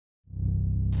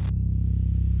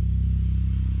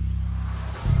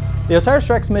The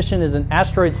OSIRIS-REx mission is an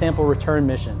asteroid sample return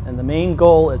mission, and the main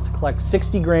goal is to collect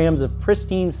 60 grams of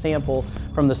pristine sample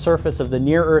from the surface of the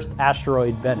near-Earth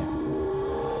asteroid Bennu.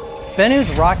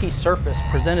 Bennu's rocky surface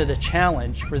presented a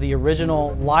challenge for the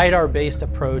original LiDAR-based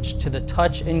approach to the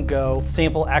touch-and-go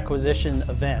sample acquisition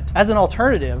event. As an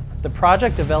alternative, the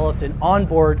project developed an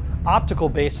onboard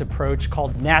optical-based approach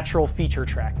called natural feature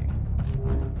tracking.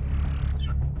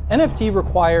 NFT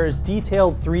requires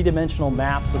detailed three-dimensional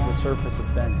maps of the surface of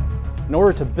Bennu. In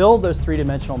order to build those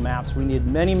three-dimensional maps, we need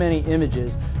many, many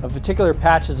images of particular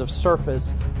patches of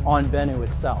surface on Bennu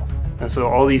itself. And so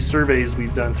all these surveys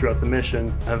we've done throughout the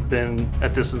mission have been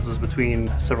at distances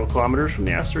between several kilometers from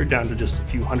the asteroid down to just a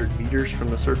few hundred meters from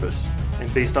the surface.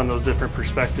 And based on those different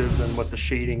perspectives and what the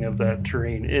shading of that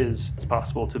terrain is, it's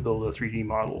possible to build a 3D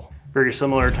model. Very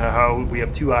similar to how we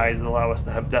have two eyes that allow us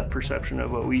to have depth perception of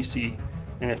what we see.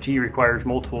 NFT requires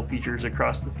multiple features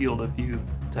across the field of view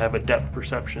to have a depth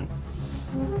perception.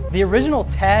 The original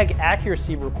tag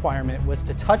accuracy requirement was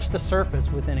to touch the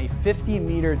surface within a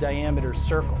 50-meter diameter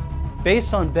circle.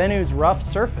 Based on Bennu's rough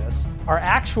surface, our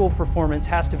actual performance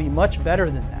has to be much better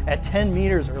than that, at 10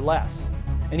 meters or less.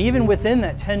 And even within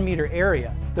that 10-meter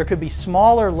area, there could be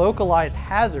smaller localized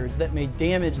hazards that may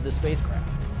damage the spacecraft.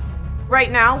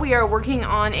 Right now, we are working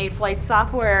on a flight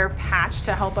software patch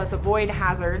to help us avoid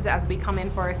hazards as we come in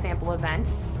for a sample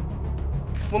event.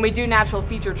 When we do natural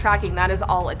feature tracking, that is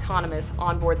all autonomous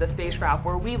on board the spacecraft,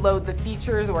 where we load the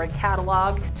features or a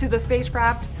catalog to the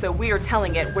spacecraft, so we are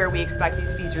telling it where we expect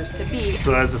these features to be.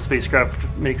 So as the spacecraft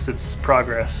makes its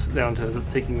progress down to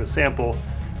taking the sample,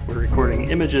 we're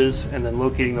recording images and then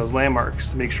locating those landmarks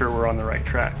to make sure we're on the right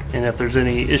track. And if there's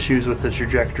any issues with the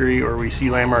trajectory or we see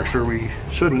landmarks where we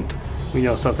shouldn't, we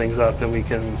know something's up and we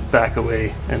can back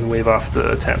away and wave off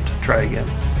the attempt, try again.